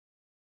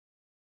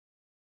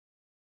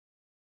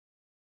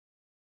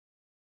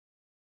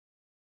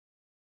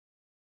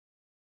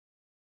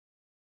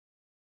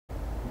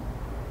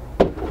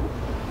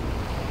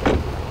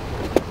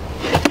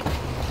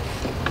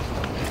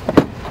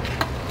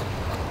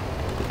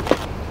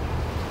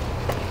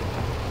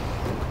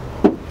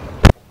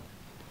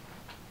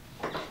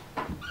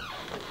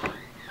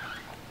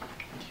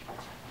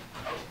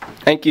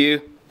Thank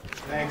you.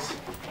 Thanks.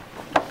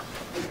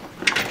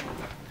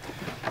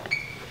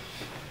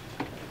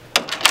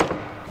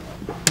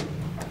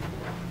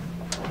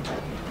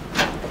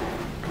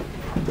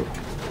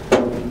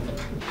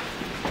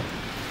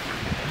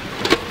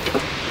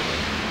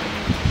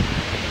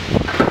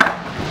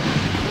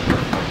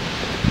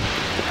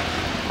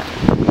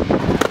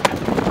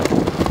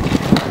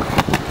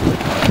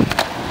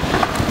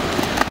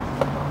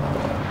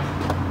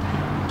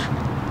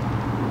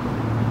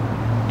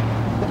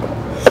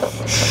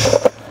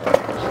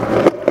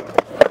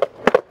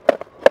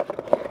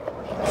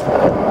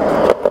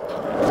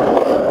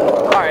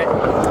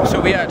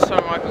 We at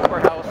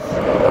Courthouse,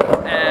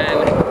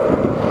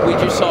 and we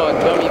just saw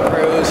dummy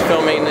pros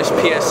filming this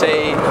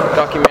PSA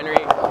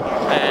documentary,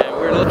 and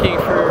we're looking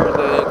for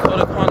the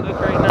code of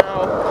conduct right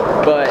now,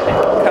 but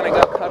kind of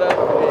got caught up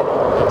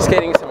with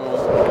skating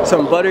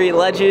some buttery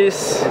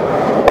ledges,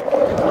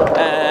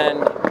 and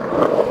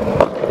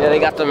yeah, they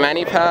got the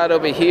mani pad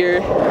over here.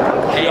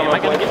 Hey, my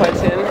boy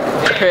Clinton,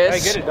 Chris, I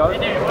get it,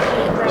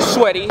 dog.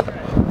 Sweaty.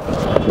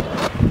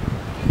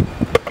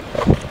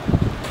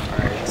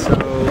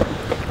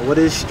 What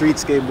does street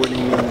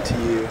skateboarding mean to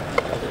you?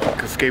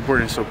 Because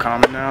skateboarding is so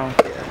common now.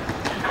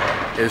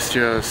 Yeah. It's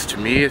just, to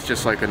me, it's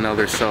just like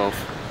another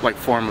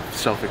form of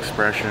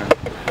self-expression.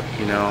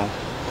 You know,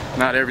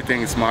 not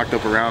everything is mocked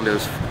up around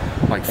us,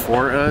 like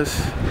for us,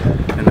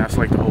 and that's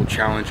like the whole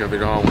challenge of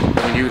it all.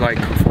 When you like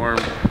conform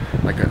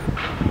like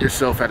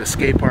yourself at a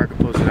skate park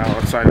opposed to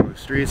outside on the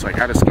streets, like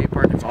at a skate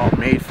park, it's all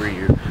made for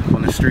you.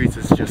 On the streets,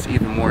 it's just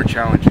even more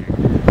challenging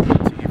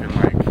to even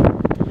like,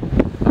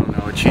 I don't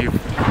know, achieve.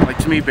 Like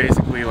to me,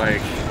 basically,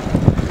 like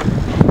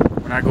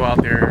when I go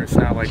out there, it's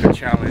not like a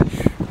challenge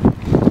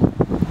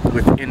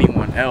with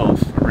anyone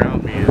else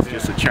around me. It's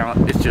just a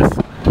challenge. It's just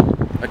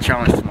a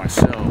challenge to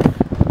myself.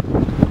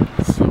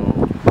 So,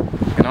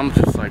 and I'm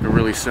just like a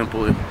really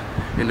simple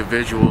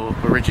individual.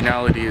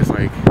 Originality is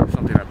like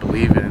something I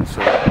believe in.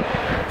 So,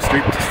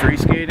 street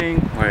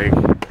skating, like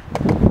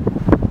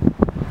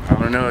I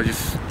don't know.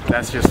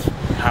 That's just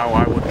how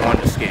I would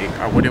want to skate.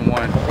 I wouldn't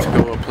want to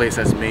go to a place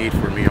that's made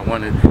for me. I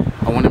want to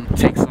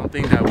take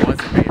something that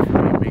wasn't made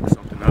for me and make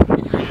something of it.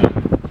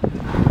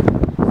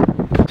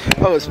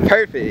 Oh, it's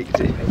perfect.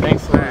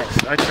 Thanks.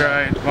 I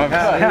tried.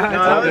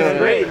 That was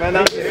great, man.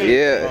 That was great.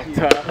 Yeah.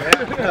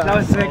 That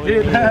was sick,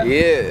 dude.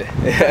 Yeah.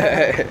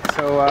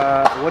 So,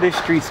 what does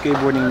street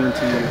skateboarding mean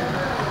to you?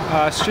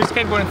 Street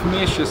skateboarding for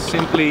me is just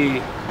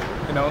simply,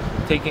 you know,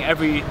 taking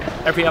every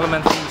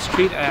element from the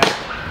street and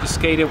just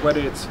skate it,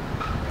 whether it's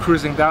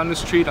cruising down the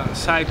street, on the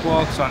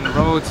sidewalks, on the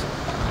roads,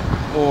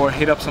 or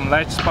hit up some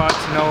ledge spots,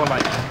 you know,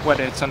 like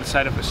whether it's on the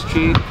side of a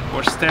street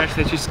or stairs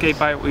that you skate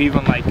by, or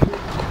even like,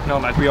 you know,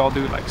 like we all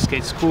do, like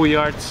skate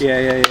schoolyards.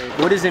 Yeah.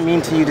 What does it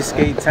mean to you to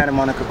skate Santa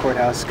Monica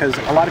Courthouse? Because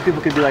a lot of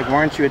people could be like, why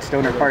aren't you at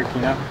Stoner Park,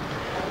 you know?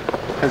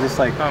 Because it's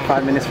like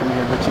 5 minutes from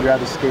here, but you'd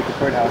rather skate the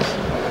courthouse.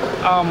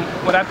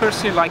 What I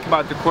personally like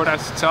about the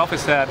courthouse itself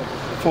is that,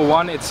 for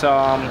one, it's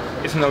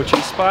an OG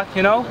spot,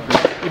 you know,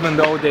 even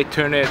though they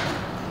turn it.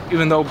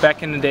 Even though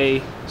back in the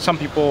day, some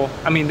people,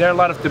 I mean, there are a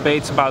lot of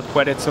debates about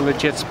whether it's a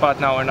legit spot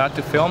now or not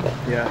to film.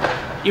 Yeah.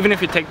 Even if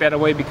you take that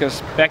away,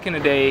 because back in the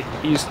day,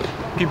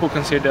 people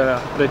considered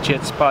a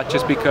legit spot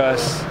just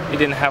because it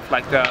didn't have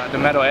like the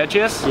metal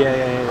edges. Yeah.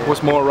 It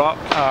was more raw,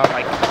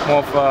 like more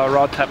of a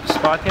raw type of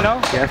spot, you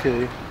know? Yeah, I feel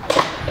you.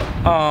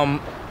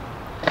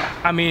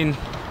 I mean,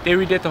 they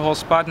redid the whole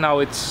spot. Now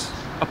it's,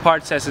 a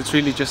part says it's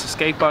really just a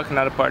skate park,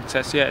 another part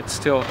says, yeah, it's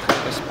still kind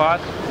of a spot.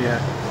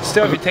 Yeah.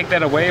 Still, if you take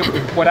that away,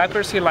 what I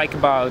personally like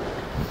about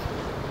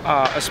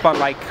a spot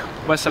like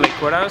West LA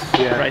Courthouse,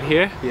 right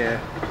here,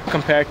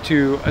 compared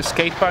to a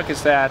skate park,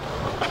 is that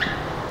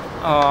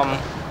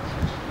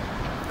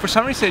for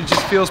some reason it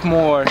just feels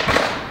more,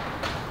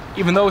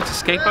 even though it's a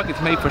skate park,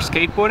 it's made for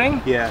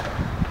skateboarding. Yeah.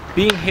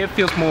 Being here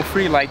feels more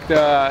free, like you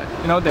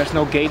know, there's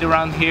no gate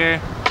around here.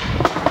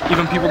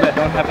 Even people that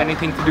don't have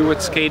anything to do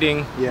with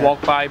skating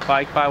walk by,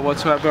 bike by,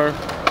 whatsoever.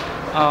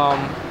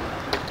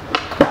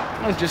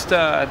 Just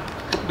the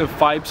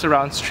vibes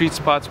around street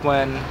spots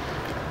when,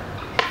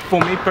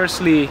 for me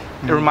personally,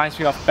 it reminds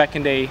me of back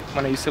in the day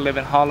when I used to live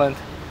in Holland.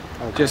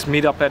 Okay. Just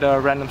meet up at a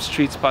random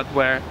street spot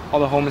where all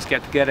the homies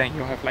get together and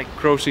you have like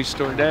grocery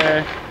store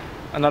there,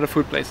 another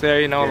food place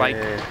there, you know,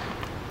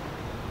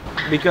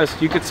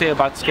 because you could say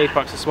about skate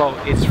parks as well,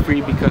 it's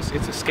free because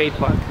it's a skate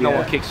park, no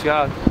one kicks you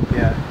out.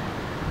 Yeah.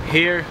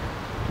 Here,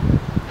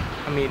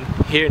 I mean,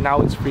 here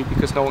now it's free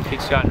because no one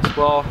kicks you out as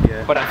well,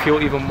 but I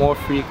feel even more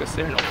free because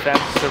there are no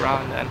fences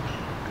around, and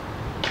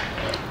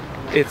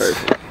it's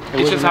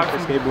just hard for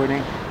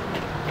skateboarding.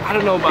 I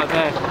don't know about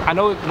that. I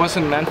know it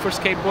wasn't meant for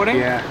skateboarding.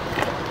 Yeah.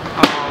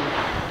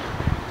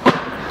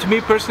 To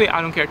me personally,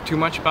 I don't care too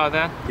much about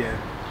that. Yeah.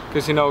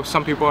 Because, you know,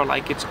 some people are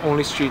like, it's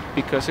only street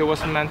because it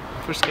wasn't meant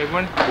for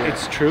skateboarding. Yeah.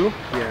 It's true.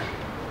 Yeah.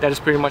 That is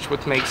pretty much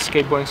what makes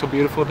skateboarding so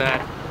beautiful,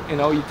 that, you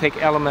know, you take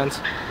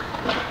elements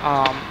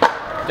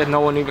that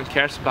no one even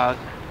cares about,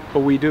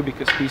 but we do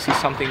because we see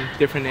something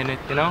different in it,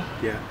 you know?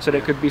 Yeah. So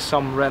there could be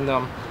some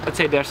random, let's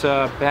say there's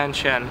a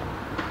bench and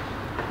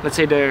let's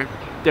say they're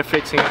they're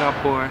fixing it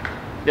up, or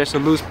there's a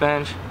loose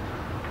bench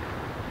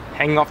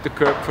hanging off the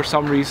curb for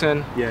some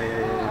reason.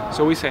 Yeah.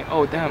 So we say,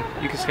 oh damn,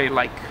 you can say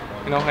like,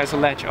 you know, has a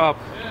ledge up,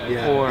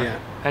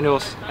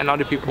 and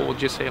other people will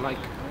just say like,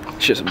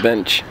 It's just a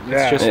bench.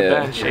 it's just a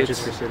bench. It's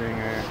just for sitting,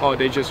 or oh,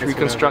 they're just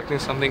reconstructing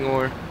something,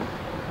 or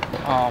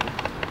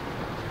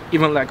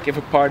even like if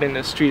a part in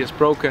the street is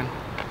broken,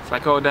 it's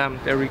like, oh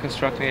damn, they're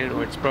reconstructing it,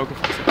 or it's broken.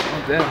 It's like,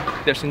 oh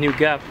damn, there's a new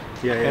gap.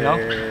 You know,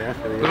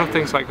 little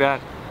things like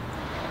that.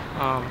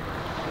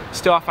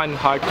 Still, I find it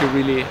hard to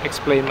really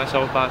explain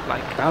myself about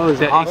like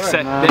the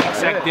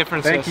exact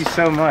differences. Thank you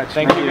so much.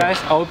 Thank you guys.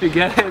 I hope you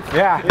get it.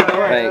 Yeah.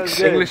 Thanks.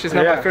 English is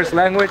not my first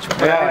language,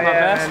 but I did my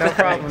best. No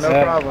problem.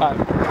 No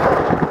problem.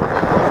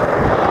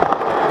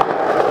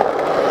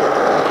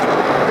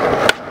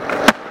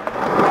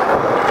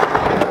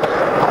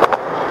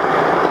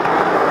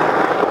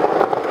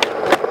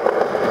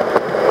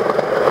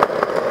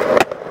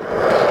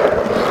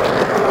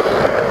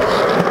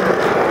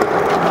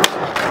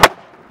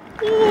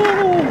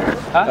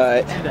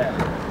 Alright.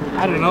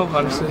 I don't know,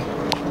 honestly.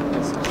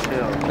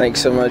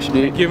 Thanks so much,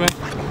 dude. Thank you, man.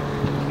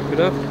 Keep it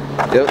up.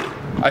 Yep.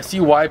 I see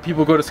why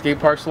people go to skate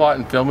parks a lot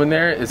and film in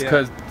there is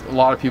because a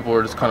lot of people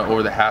are just kind of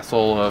over the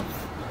hassle of,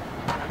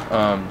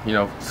 you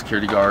know,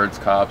 security guards,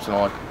 cops, and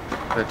all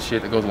that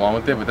shit that goes along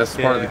with it. But that's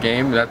part of the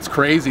game. And that's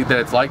crazy that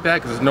it's like that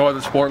because there's no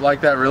other sport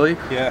like that, really.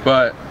 Yeah.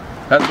 But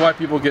that's why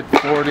people get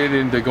forwarded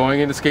into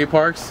going into skate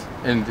parks,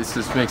 and this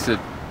just makes it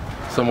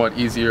somewhat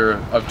easier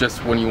of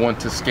just when you want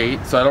to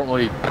skate. So I don't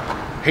really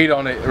hate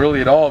on it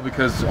really at all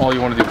because all you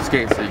want to do is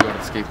skate, so you go to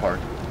the skate park.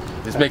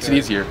 This makes it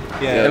easier.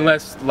 Yeah.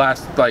 Unless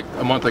like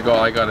a month ago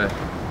I got a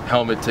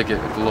helmet ticket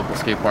at the local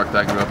skate park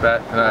that I grew up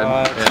at,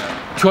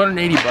 and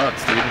 $280,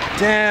 dude.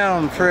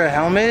 Damn, for a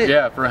helmet?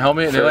 Yeah, for a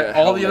helmet. And like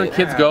all the other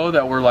kids go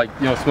that were like,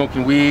 you know,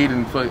 smoking weed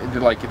and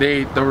like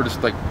they were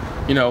just like,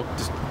 you know,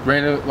 just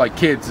random like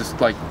kids, just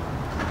like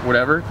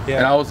whatever. Yeah.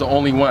 And I was the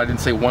only one. I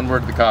didn't say one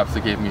word to the cops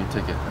that gave me a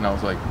ticket, and I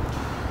was like,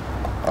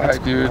 all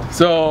right, dude.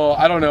 So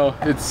I don't know.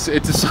 It's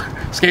just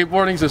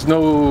skateboarding's just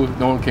no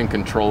one can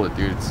control it,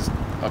 dude. It's just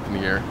up in the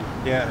air.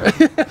 Yeah.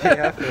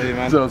 I feel you,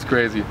 man. So it's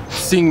crazy.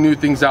 Seeing new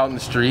things out in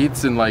the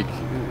streets and like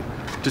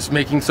just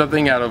making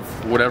something out of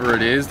whatever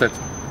it is that's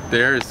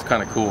there is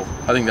kind of cool.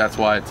 I think that's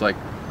why it's like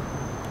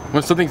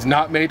when something's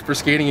not made for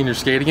skating and you're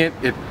skating it,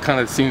 it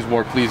kind of seems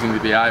more pleasing to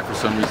the eye for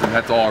some reason.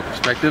 That's all our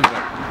perspective. But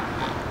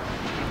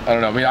I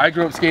don't know. I mean, I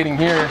grew up skating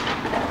here,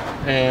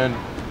 and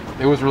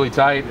it was really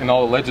tight, and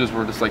all the ledges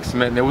were just like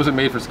cement. And it wasn't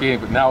made for skating,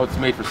 but now it's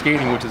made for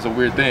skating, which is a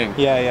weird thing.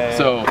 Yeah.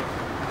 So,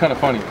 kind of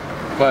funny,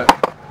 but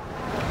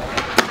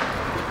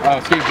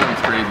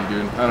skateboarding's crazy,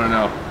 dude. I don't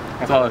know.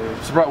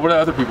 What do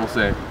other people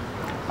say?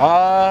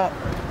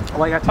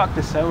 Like I talked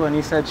to Sewa, and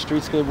he said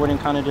street skateboarding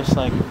kind of just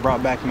like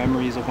brought back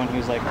memories of when he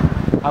was like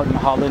out in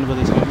Holland with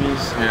his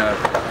homies.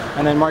 Yeah.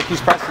 And then Marquis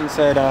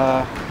said,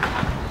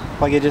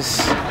 like it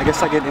just, I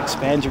guess like it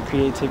expands your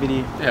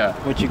creativity. Yeah.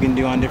 What you can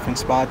do on different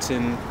spots,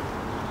 and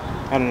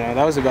I don't know.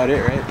 That was about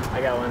it, right?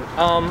 I got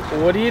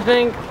one. What do you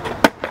think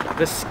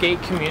the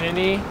skate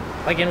community,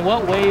 like in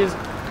what ways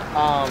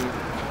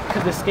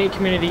could the skate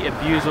community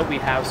abuse what we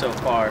have so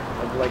far?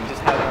 Of like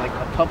just having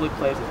like a public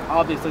place, it's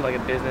obviously like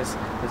a business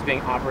that's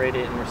being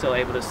operated and we're still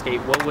able to skate.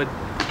 What would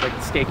like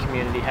the skate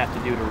community have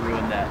to do to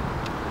ruin that?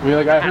 I mean,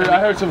 like I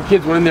heard some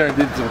kids went in there and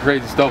did some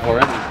crazy stuff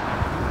already.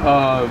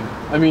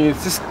 I mean,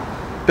 it's just,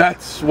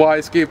 that's why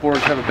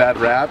skateboarders have a bad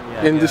rap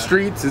in the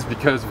streets, is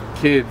because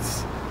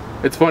kids.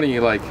 It's funny,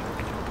 like,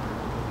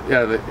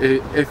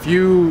 if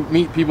you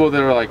meet people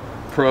that are like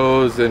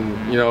pros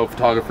and you know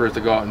photographers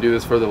that go out and do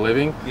this for the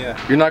living,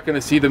 you're not going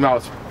to see them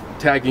out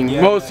tagging.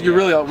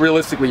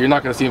 Realistically, you're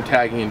not going to see them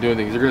tagging and doing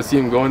things. You're going to see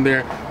them going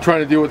there trying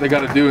to do what they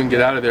got to do and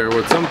get out of there.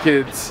 With some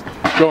kids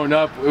growing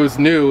up, it was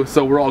new,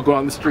 so we're all going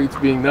on the streets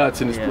being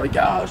nuts and it's like,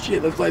 oh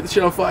shit, let's light the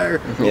shit on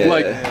fire.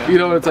 You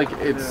know, it's like,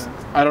 it's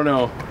I don't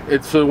know.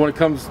 It's so when it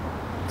comes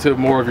to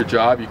more of your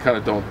job, you kind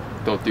of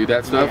don't do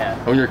that stuff.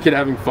 When you're a kid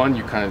having fun,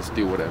 you kind of just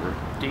do whatever.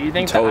 Do you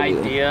think the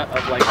idea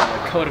of like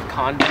a code of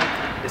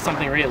conduct is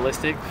something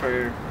realistic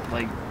for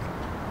like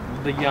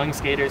the young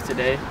skaters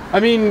today? I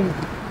mean,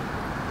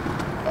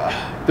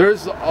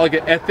 there's like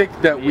an ethic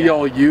that we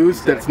all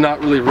use that's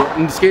not really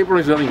written. Skateboarding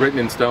is nothing written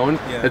in stone.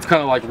 It's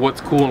kind of like what's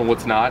cool and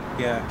what's not.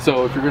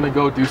 So if you're gonna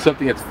go do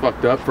something that's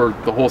fucked up for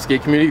the whole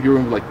skate community, people are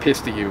gonna be like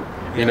pissed at you.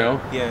 You know?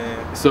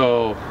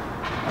 So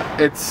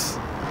it's,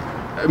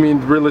 I mean,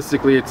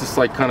 realistically, it's just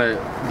like kind of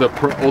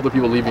the older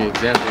people leaving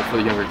examples for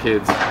the younger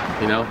kids,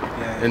 you know?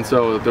 And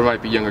so there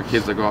might be younger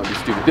kids that go out and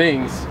do stupid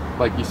things,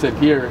 like you said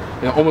here,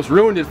 and it almost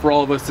ruined it for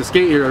all of us to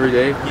skate here every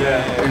day.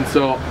 And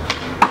so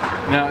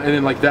now, and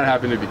then like that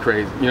happened, it'd be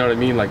crazy. You know what I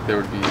mean? Like there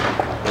would be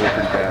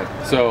pretty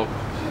bad. So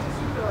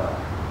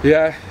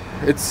yeah,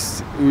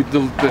 it's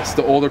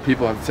the older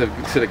people have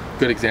to set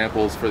good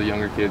examples for the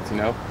younger kids, you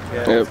know?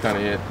 That's kind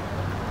of it.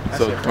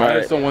 So I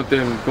just don't want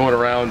them going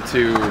around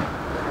to,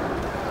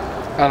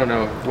 I don't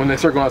know, when they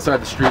start going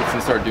outside the streets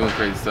and start doing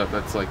crazy stuff,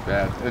 that's like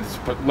bad.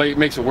 It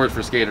makes it worse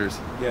for skaters.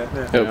 You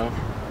know?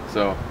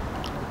 So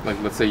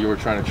like let's say you were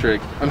trying to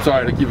trick. I'm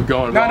sorry to keep it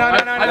going.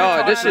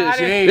 No, This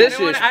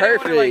is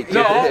perfect.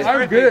 No,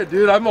 I'm good,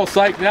 dude. I'm all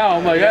psyched now.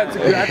 I'm like, yeah,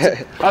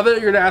 I thought you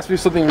were gonna ask me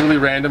something really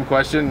random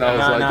question. And I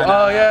was like,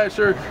 oh yeah,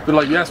 sure. But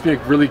like, you asked me a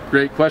really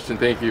great question.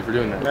 Thank you for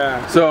doing that.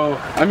 Yeah. So,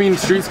 I mean,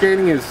 street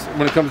skating is,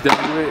 when it comes down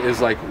to it, is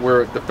like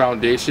where the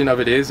foundation of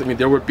it is. I mean,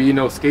 there would be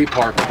no skate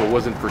park if it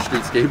wasn't for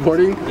street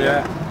skateboarding.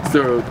 Yeah.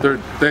 So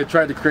they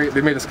tried to create.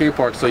 They made a skate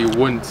park so you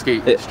wouldn't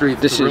skate the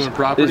streets. This is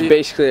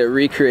basically a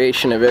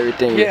recreation of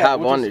everything you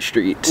have on the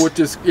streets. Which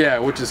is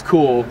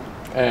cool,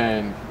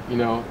 and you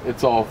know,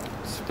 it's all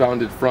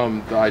founded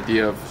from the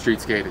idea of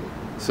street skating.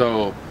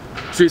 So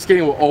street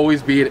skating will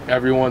always be at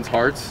everyone's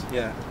hearts.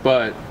 Yeah.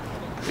 But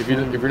if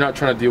you're not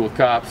trying to deal with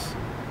cops,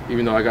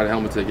 even though I got a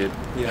helmet ticket,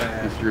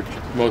 if you're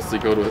mostly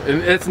go to,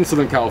 and it's in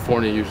Southern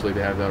California usually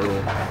they have that rule.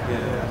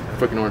 Yeah.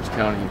 Fucking Orange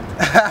County.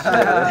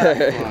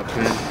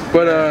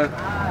 But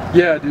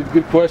yeah, dude,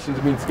 good questions.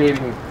 I mean,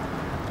 skating,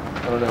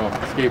 I don't know,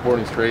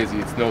 skateboarding's crazy.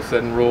 It's no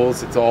setting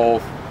rules. It's all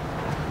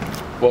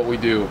what we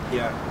do.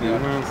 Yeah.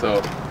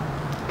 So,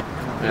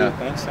 yeah.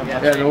 Thanks so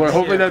much. Yeah, no,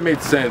 hopefully that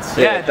made sense.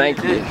 Yeah,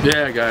 thank you.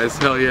 Yeah, guys.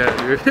 Hell yeah,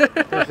 dude.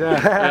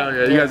 Hell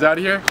yeah. You guys out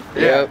of here?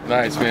 Yep.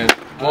 Nice, man.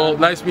 Well,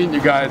 nice meeting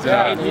you guys.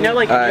 You know,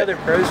 like any other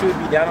pros who would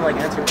be down to like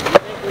answer anything,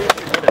 we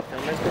should go to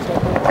film this or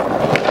something?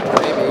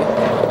 Maybe.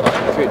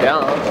 If you're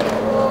down.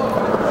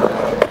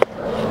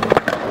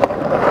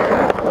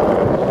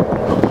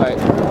 Alright,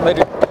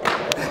 later.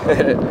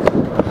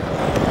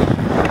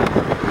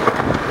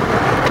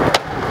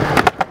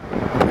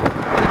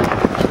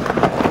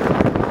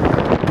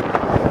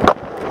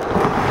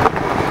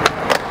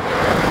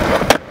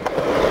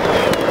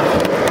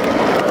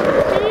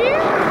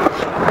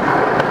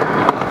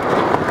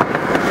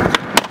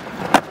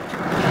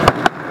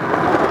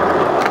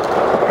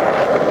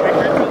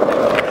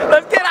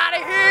 Let's get out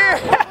of here!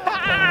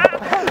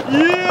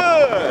 Yeah!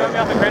 Throw me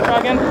off the grid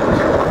again?